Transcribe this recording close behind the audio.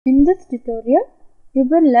In this tutorial, you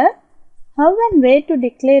will learn how and where to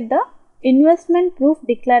declare the investment proof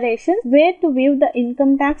declaration, where to view the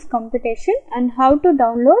income tax computation, and how to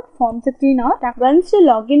download Form 16 or tax. Once you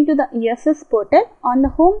log into the ESS portal, on the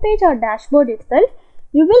home page or dashboard itself,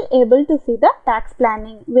 you will able to see the tax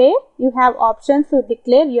planning, where you have options to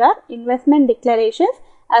declare your investment declarations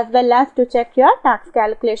as well as to check your tax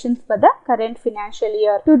calculations for the current financial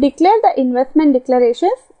year. To declare the investment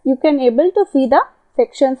declarations, you can able to see the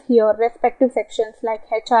sections here, respective sections like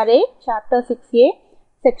HRA, Chapter 6A,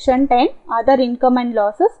 Section 10, Other Income and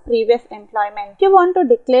Losses, Previous Employment. If you want to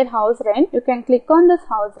declare house rent, you can click on this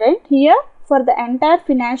house rent. Here, for the entire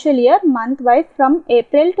financial year, month-wise from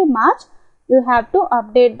April to March, you have to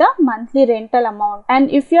update the monthly rental amount. And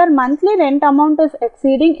if your monthly rent amount is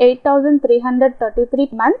exceeding 8,333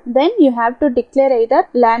 per month, then you have to declare either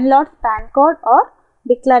landlord's PAN card or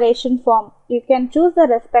declaration form. You can choose the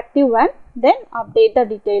respective one, then update the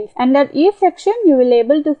details. Under each section, you will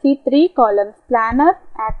able to see 3 columns: planner,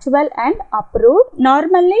 actual and approved.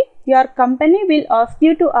 Normally, your company will ask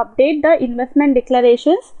you to update the investment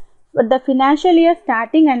declarations for the financial year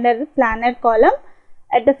starting under the planner column,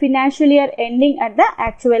 at the financial year ending at the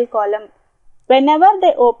actual column. Whenever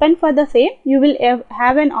they open for the same, you will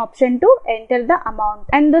have an option to enter the amount,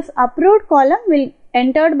 and this approved column will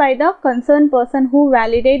entered by the concerned person who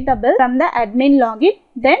validate the bill from the admin login.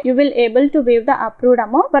 Then you will able to view the approved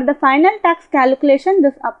amount. For the final tax calculation,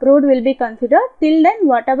 this approved will be considered. Till then,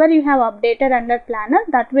 whatever you have updated under planner,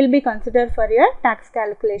 that will be considered for your tax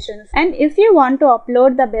calculations. And if you want to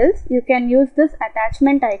upload the bills, you can use this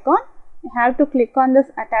attachment icon. You have to click on this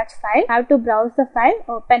attach file, have to browse the file,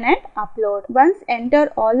 open and upload. Once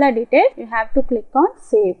enter all the details, you have to click on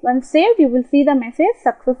save. Once saved, you will see the message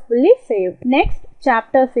successfully saved. Next,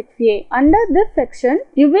 Chapter 6A. Under this section,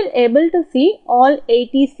 you will able to see all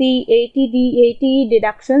ATC, ATD, ATE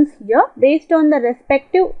deductions here. Based on the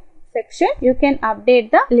respective section, you can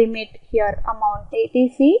update the limit here, amount.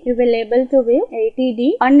 ATC, you will able to view.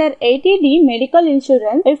 ATD, under ATD medical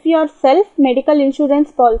insurance, if your self medical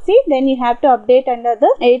insurance policy, then you have to update under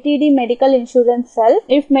the ATD medical insurance self.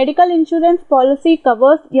 If medical insurance policy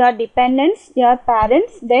covers your dependents, your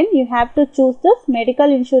parents, then you have to choose this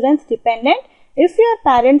medical insurance dependent. If your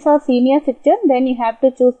parents are senior citizen, then you have to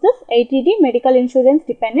choose this ATD medical insurance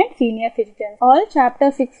dependent senior citizen. All Chapter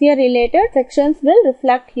 6A related sections will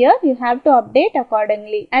reflect here. You have to update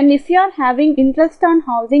accordingly. And if you are having interest on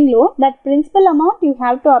housing loan, that principal amount you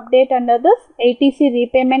have to update under this ATC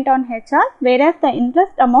repayment on HR, whereas the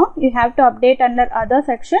interest amount you have to update under other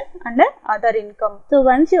section under other income. So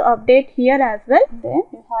once you update here as well, then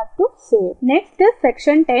you have to save. Next is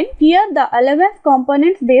section 10. Here the allowance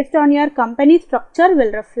components based on your company's structure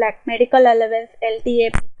will reflect. Medical allowance,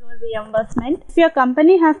 LTA, petrol reimbursement. If your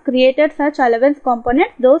company has created such allowance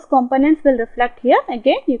components, those components will reflect here.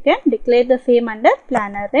 Again, you can declare the same under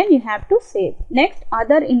planner. Then you have to save. Next,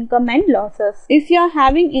 other income and losses. If you are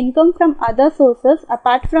having income from other sources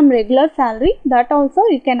apart from regular salary, that also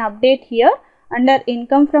you can update here under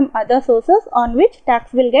income from other sources on which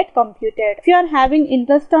tax will get computed. If you are having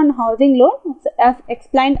interest on housing loan, as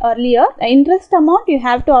explained earlier, the interest amount you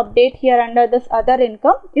have to update here under this other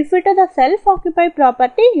income. If it is a self-occupied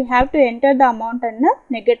property, you have to enter the amount under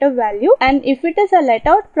negative value, and if it is a let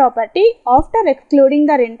out property, after excluding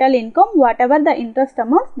the rental income, whatever the interest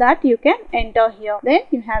amount, that you can enter here. Then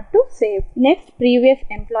you have to save. Next, previous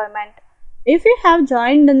employment. If you have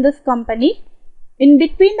joined in this company in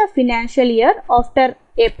between the financial year after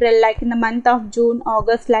April, like in the month of June,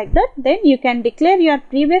 August, like that, then you can declare your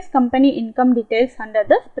previous company income details under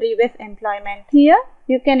this previous employment. Here,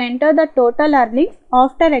 you can enter the total earnings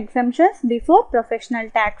after exemptions before professional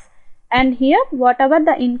tax. And here, whatever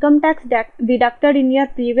the income tax deducted in your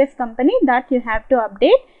previous company, that you have to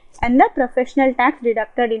update, and the professional tax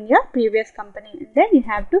deducted in your previous company. And then you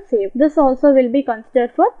have to save. This also will be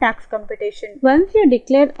considered for tax computation. Once you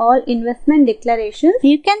declare all investment declarations,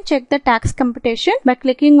 you can check the tax computation by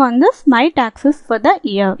clicking on this My Taxes for the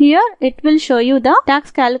year. Here it will show you the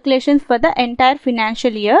tax calculations for the entire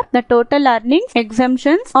financial year, the total earnings,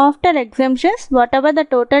 exemptions, after exemptions, whatever the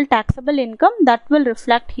total taxable income, that will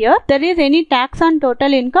reflect here. If there is any tax on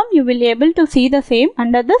total income, you will be able to see the same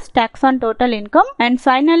under this tax on total income. And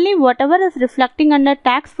finally, whatever is reflecting under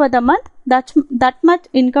tax for the month, that much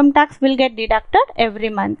income tax will get deducted every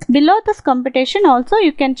month. Below this computation also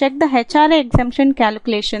you can check the HRA exemption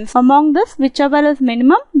calculations. Among this, whichever is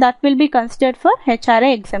minimum, that will be considered for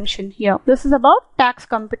HRA exemption here. This is about tax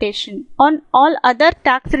computation. On all other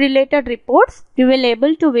tax related reports, you will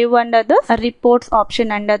able to view under this reports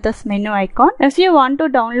option under this menu icon. If you want to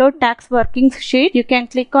download tax working sheet, you can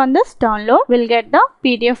click on this download. Will get the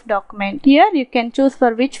PDF document. Here you can choose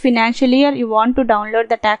for which financial year you want to download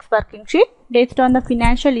the tax working sheet. Based on the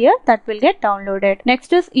financial year, that will get downloaded.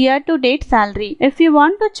 Next is year to date salary. If you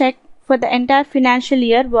want to check for the entire financial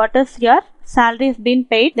year what is your salary is being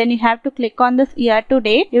paid, then you have to click on this year to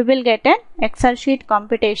date. You will get an Excel sheet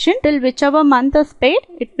computation till whichever month is paid,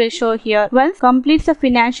 it will show here. Once completes the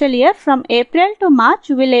financial year from April to March,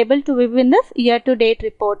 you will able to view in this year to date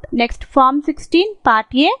report. Next, Form 16 Part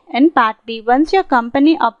A and Part B. Once your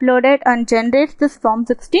company uploaded and generates this Form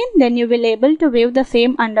 16, then you will able to view the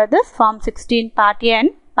same under this Form 16 Part A and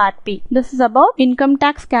Part B. This is about income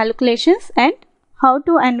tax calculations and how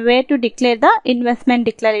to and where to declare the investment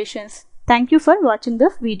declarations. Thank you for watching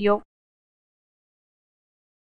this video.